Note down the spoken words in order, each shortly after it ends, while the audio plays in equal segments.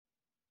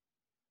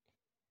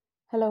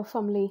Hello,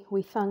 family.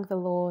 We thank the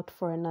Lord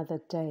for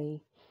another day.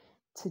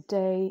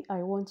 Today, I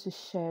want to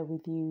share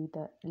with you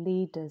that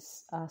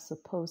leaders are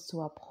supposed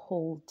to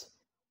uphold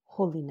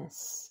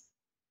holiness.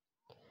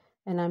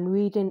 And I'm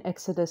reading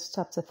Exodus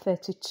chapter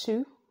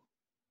 32,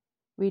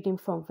 reading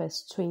from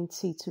verse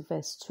 20 to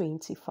verse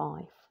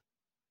 25.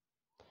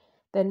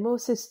 Then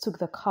Moses took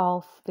the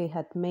calf they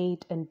had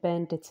made and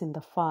burned it in the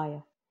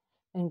fire,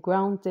 and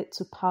ground it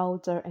to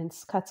powder and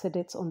scattered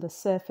it on the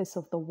surface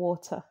of the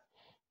water,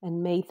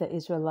 and made the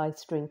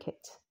Israelites drink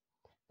it.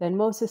 Then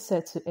Moses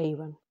said to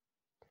Aaron,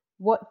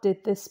 "What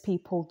did this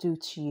people do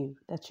to you,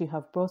 that you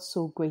have brought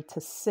so great a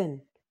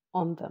sin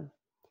on them?"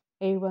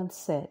 Aaron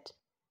said,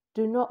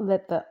 "Do not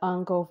let the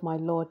anger of my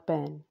Lord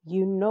burn.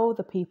 You know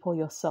the people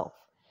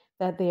yourself,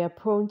 that they are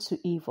prone to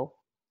evil.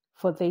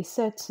 For they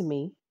said to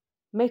me,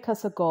 'Make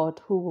us a god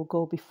who will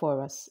go before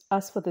us.'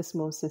 As for this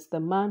Moses, the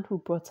man who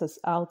brought us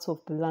out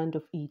of the land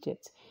of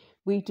Egypt,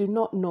 we do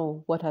not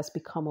know what has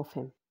become of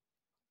him."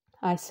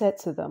 I said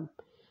to them,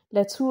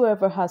 "Let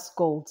whoever has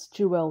gold,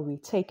 jewelry,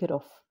 take it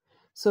off."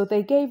 So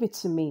they gave it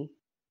to me.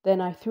 Then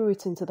I threw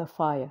it into the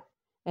fire,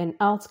 and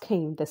out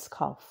came this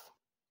calf.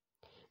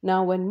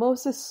 Now when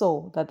Moses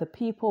saw that the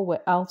people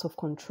were out of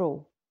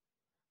control,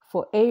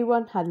 for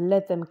Aaron had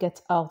let them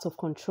get out of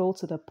control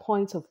to the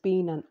point of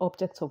being an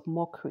object of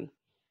mockery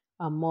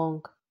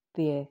among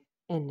their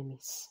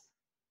enemies.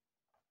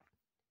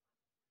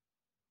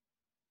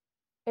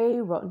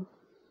 Aaron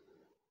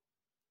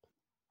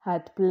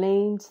had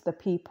blamed the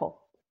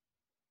people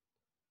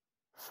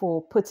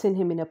for putting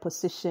him in a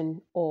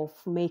position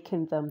of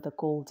making them the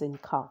golden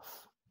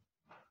calf.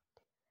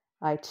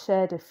 I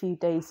shared a few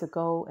days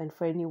ago, and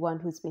for anyone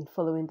who's been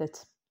following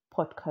this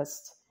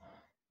podcast,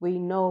 we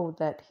know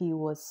that he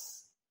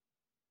was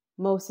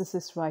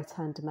Moses'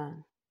 right-hand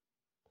man.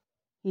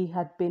 He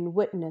had been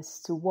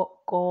witness to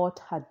what God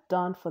had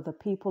done for the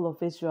people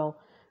of Israel,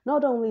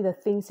 not only the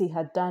things he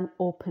had done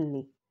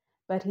openly,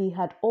 but he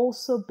had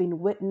also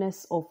been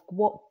witness of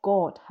what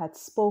God had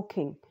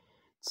spoken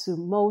to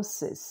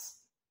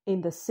Moses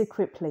in the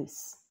secret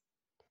place.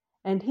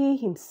 And he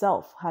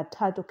himself had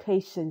had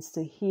occasions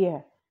to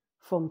hear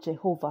from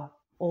Jehovah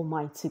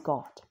Almighty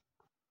God.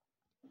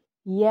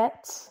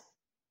 Yet,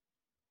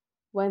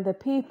 when the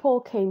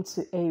people came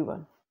to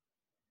Aaron,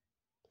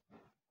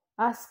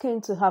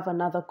 asking to have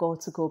another God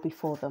to go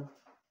before them,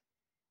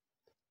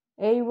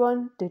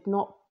 Aaron did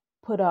not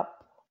put up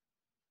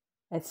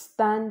a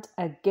stand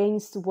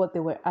against what they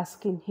were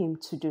asking him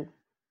to do.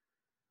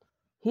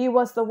 He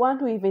was the one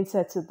who even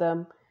said to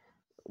them,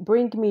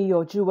 "Bring me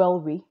your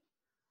jewelry."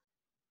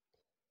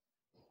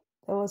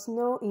 There was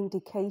no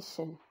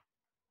indication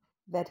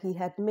that he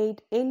had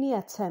made any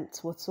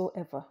attempt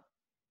whatsoever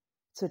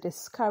to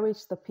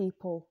discourage the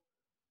people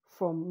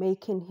from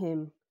making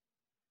him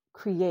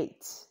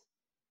create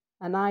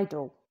an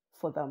idol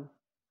for them.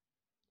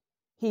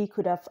 He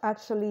could have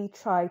actually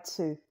tried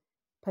to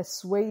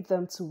persuade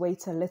them to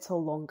wait a little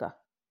longer,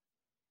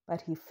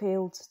 but he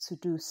failed to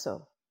do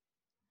so.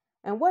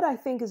 And what I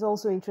think is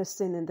also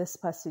interesting in this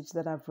passage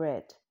that I've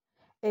read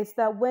is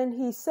that when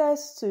he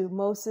says to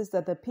Moses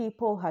that the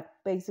people had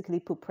basically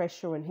put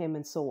pressure on him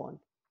and so on,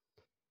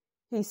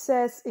 he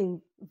says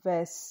in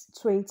verse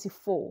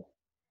 24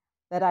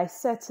 that I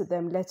said to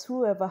them, "Let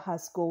whoever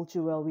has gold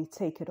jewelry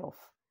take it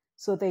off."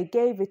 So they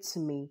gave it to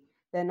me.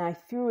 Then I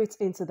threw it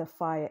into the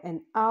fire,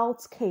 and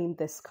out came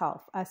this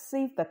calf, as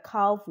if the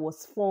calf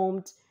was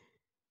formed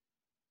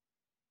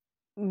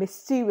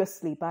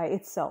mysteriously by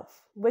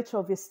itself, which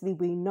obviously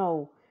we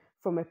know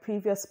from a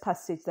previous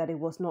passage that it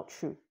was not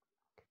true.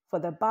 For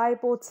the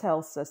Bible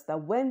tells us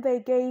that when they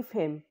gave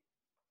him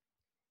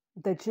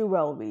the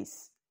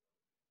jewelries,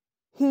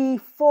 he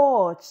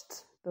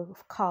forged the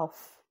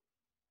calf.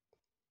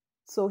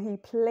 So he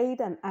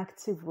played an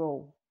active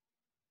role.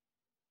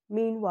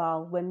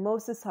 Meanwhile, when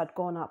Moses had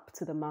gone up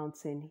to the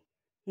mountain,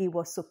 he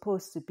was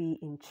supposed to be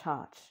in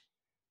charge.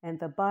 And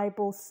the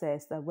Bible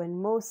says that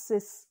when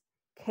Moses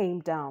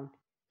came down,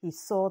 he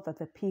saw that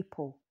the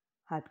people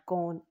had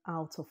gone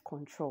out of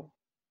control.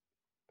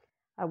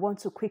 I want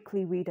to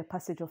quickly read a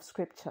passage of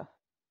scripture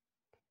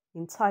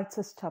in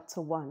Titus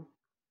chapter 1,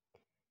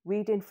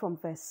 reading from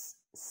verse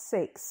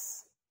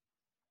 6.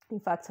 In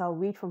fact, I'll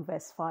read from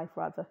verse 5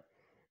 rather,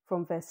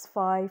 from verse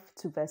 5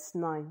 to verse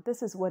 9.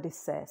 This is what it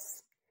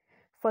says.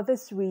 "For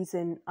this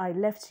reason I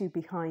left you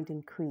behind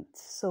in Crete,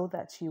 so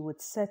that you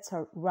would set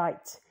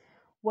right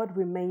what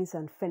remains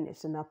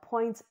unfinished and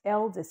appoint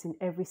elders in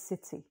every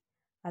city,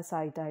 as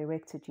I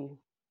directed you,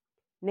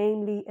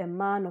 namely a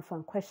man of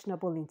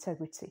unquestionable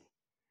integrity,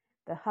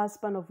 the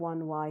husband of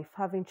one wife,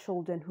 having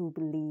children who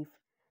believe,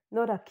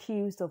 not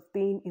accused of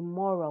being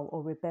immoral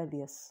or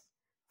rebellious.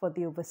 For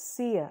the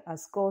overseer,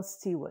 as God's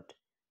steward,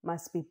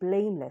 must be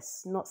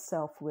blameless, not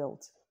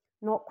self-willed,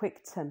 not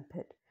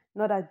quick-tempered,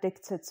 not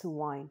addicted to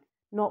wine,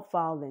 not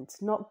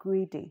violent, not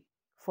greedy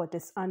for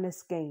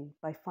dishonest gain,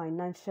 but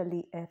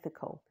financially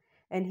ethical.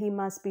 And he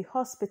must be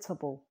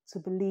hospitable to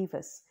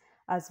believers,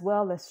 as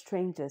well as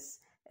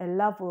strangers, a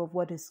lover of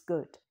what is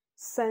good,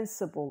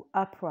 sensible,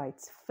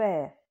 upright,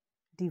 fair,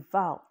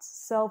 devout,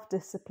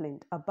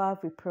 self-disciplined, above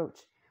reproach,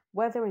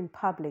 whether in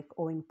public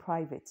or in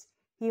private.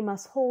 He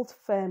must hold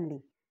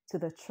firmly to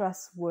the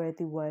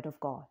trustworthy word of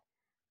God,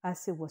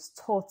 as it was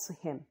taught to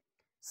him,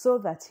 so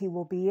that he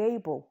will be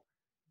able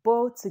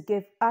both to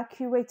give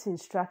accurate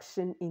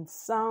instruction in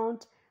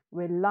sound,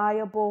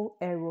 reliable,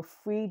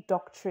 error-free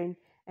doctrine,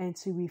 and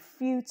to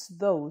refute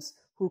those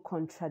who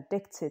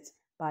contradict it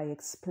by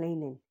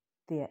explaining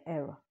their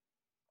error.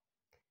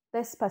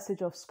 This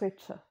passage of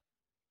scripture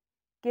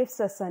gives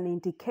us an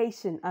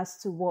indication as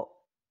to what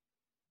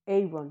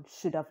Aaron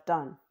should have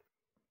done.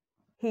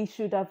 He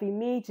should have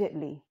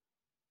immediately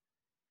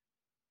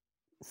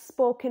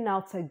spoken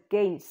out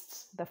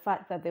against the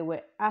fact that they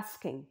were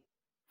asking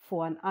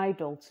for an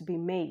idol to be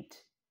made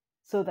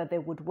so that they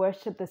would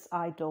worship this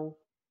idol.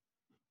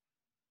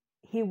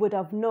 He would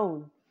have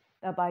known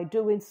that by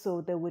doing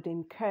so they would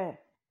incur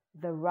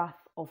the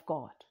wrath of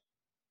God.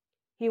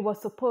 He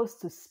was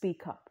supposed to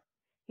speak up.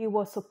 He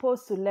was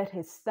supposed to let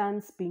his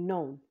stance be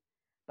known.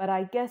 But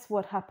I guess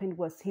what happened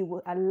was he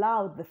would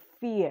allow the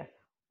fear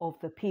of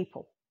the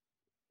people,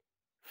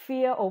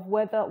 fear of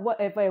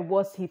whatever it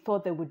was he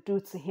thought they would do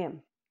to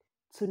him,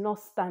 to not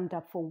stand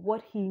up for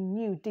what he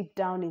knew deep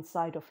down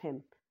inside of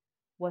him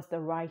was the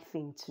right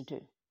thing to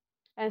do.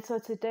 And so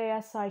today,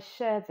 as I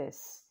share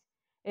this,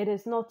 it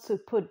is not to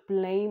put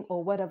blame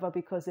or whatever,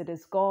 because it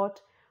is God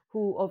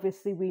who,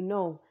 obviously we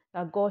know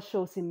that God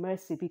shows him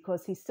mercy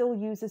because he still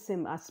uses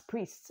him as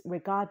priests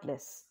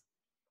regardless.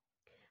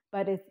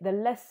 But the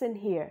lesson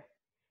here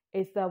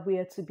is that we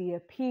are to be a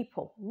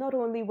people, not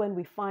only when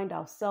we find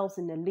ourselves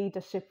in a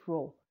leadership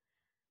role,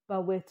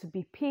 but we're to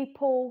be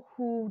people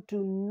who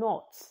do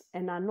not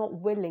and are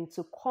not willing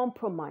to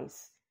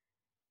compromise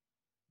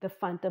the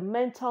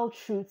fundamental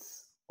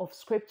truths of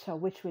Scripture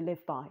which we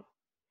live by.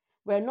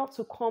 We're not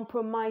to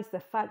compromise the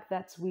fact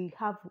that we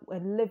have a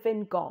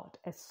living God,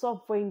 a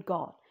sovereign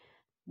God,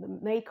 the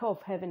maker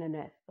of heaven and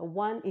earth, the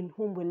one in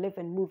whom we live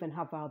and move and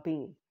have our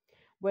being.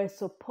 We're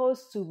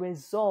supposed to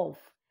resolve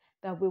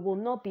that we will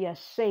not be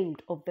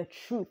ashamed of the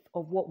truth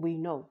of what we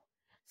know,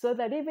 so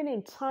that even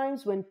in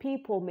times when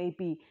people may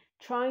be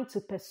trying to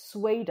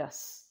persuade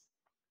us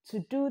to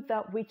do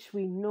that which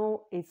we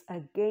know is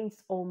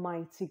against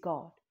Almighty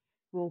God,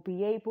 we'll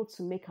be able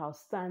to make our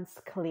stance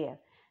clear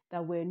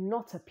that we're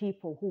not a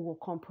people who will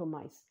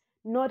compromise,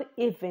 not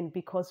even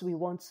because we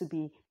want to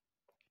be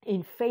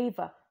in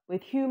favor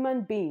with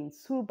human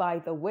beings who, by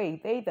the way,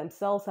 they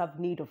themselves have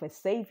need of a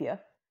savior,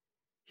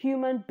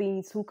 human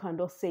beings who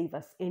cannot save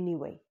us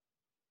anyway.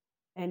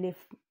 And if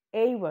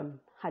Aaron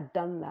had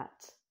done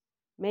that,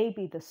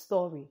 maybe the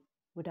story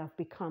would have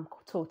become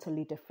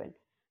totally different.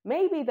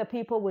 Maybe the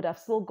people would have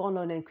still gone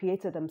on and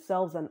created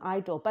themselves an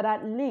idol, but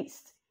at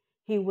least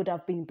he would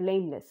have been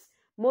blameless.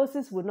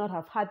 Moses would not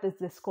have had this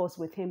discourse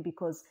with him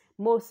because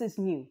Moses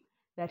knew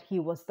that he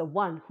was the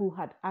one who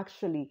had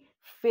actually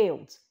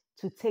failed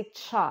to take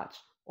charge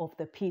of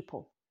the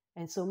people.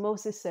 And so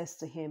Moses says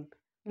to him,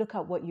 look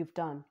at what you've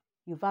done.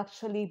 You've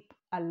actually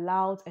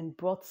allowed and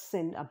brought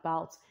sin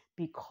about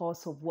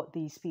because of what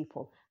these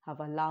people have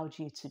allowed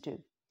you to do.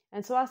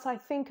 And so as I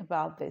think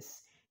about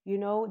this,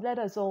 let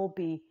us all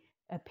be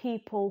a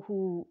people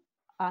who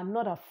are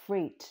not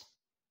afraid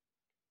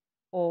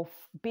of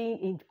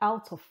being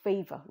out of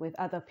favor with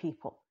other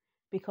people,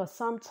 because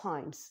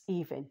sometimes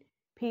even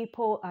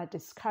people are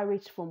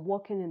discouraged from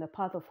walking in the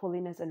path of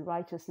holiness and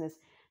righteousness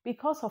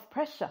because of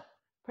pressure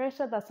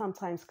that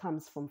sometimes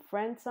comes from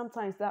friends,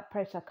 sometimes that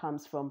pressure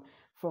comes from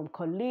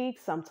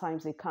colleagues,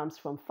 sometimes it comes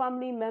from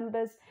family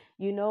members,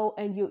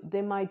 and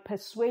they might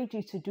persuade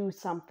you to do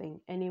something,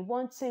 and in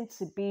wanting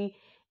to be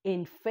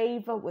in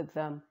favor with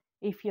them,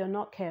 if you're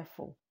not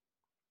careful,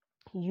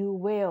 you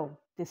will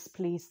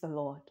displease the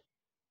Lord.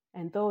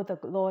 And though the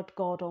Lord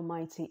God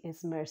Almighty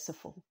is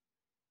merciful,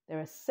 there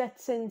are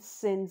certain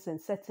sins and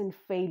certain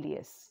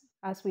failures,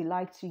 as we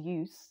like to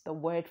use the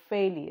word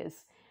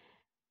failures,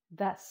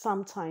 that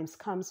sometimes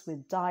comes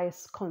with dire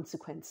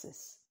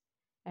consequences.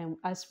 And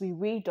as we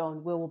read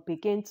on, we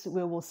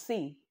will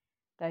see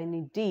that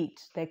indeed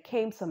there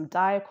came some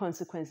dire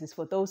consequences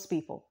for those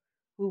people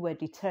who were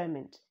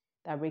determined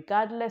that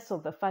regardless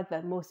of the fact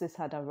that Moses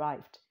had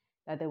arrived,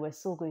 that they were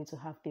still going to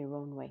have their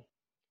own way.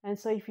 And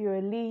so if you're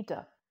a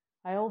leader,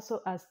 I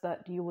also ask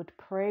that you would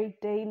pray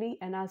daily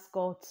and ask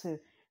God to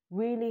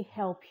really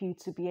help you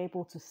to be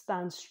able to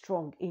stand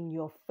strong in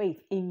your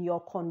faith, in your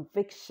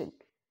conviction.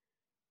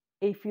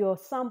 If you're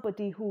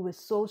somebody who is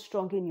so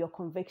strong in your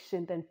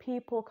conviction, then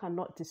people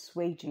cannot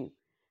dissuade you,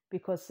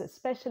 because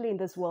especially in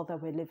this world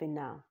that we're living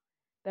now,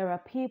 there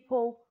are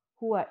people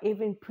who are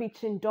even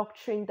preaching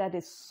doctrine that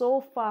is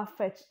so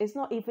far-fetched, it's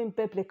not even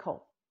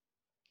biblical.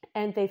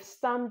 And they've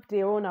stamped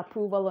their own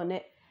approval on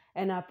it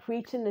and are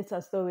preaching it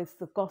as though it's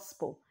the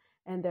gospel.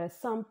 And there are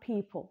some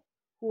people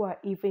who are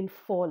even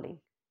falling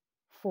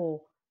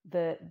for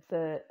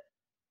the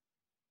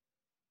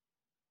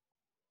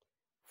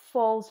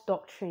false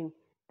doctrine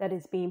that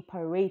is being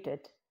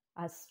paraded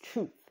as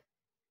truth.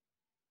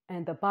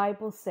 And the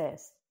Bible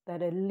says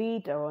that a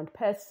leader or a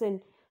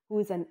person who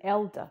is an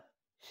elder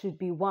should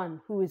be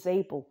one who is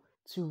able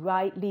to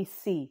rightly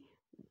see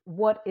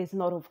what is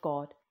not of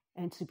God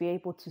and to be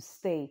able to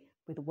stay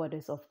with what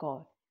is of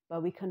God.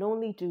 But we can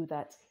only do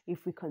that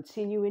if we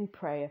continue in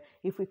prayer,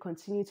 if we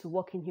continue to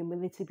walk in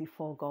humility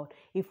before God,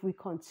 if we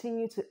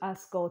continue to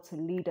ask God to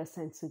lead us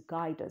and to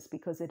guide us,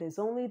 because it is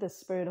only the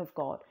Spirit of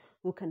God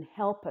who can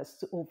help us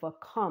to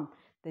overcome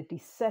the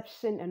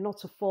deception and not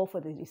to fall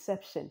for the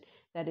deception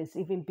that is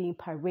even being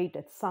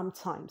paraded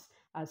sometimes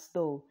as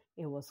though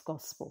it was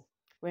gospel.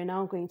 We're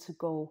now going to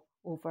go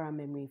over our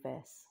memory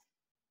verse.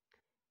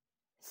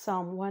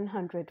 Psalm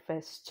 100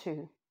 verse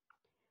 2.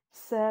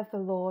 Serve the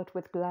Lord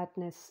with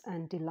gladness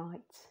and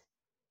delight.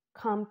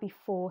 Come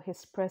before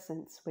his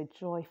presence with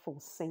joyful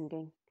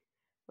singing.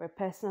 We're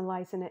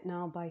personalizing it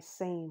now by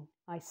saying,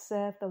 I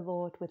serve the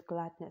Lord with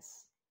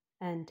gladness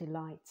and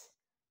delight.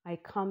 I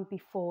come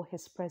before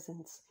his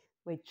presence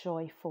with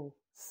joyful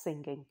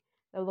singing.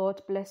 The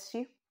Lord bless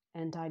you,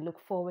 and I look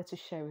forward to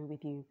sharing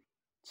with you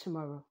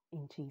tomorrow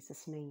in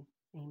Jesus' name.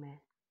 Amen.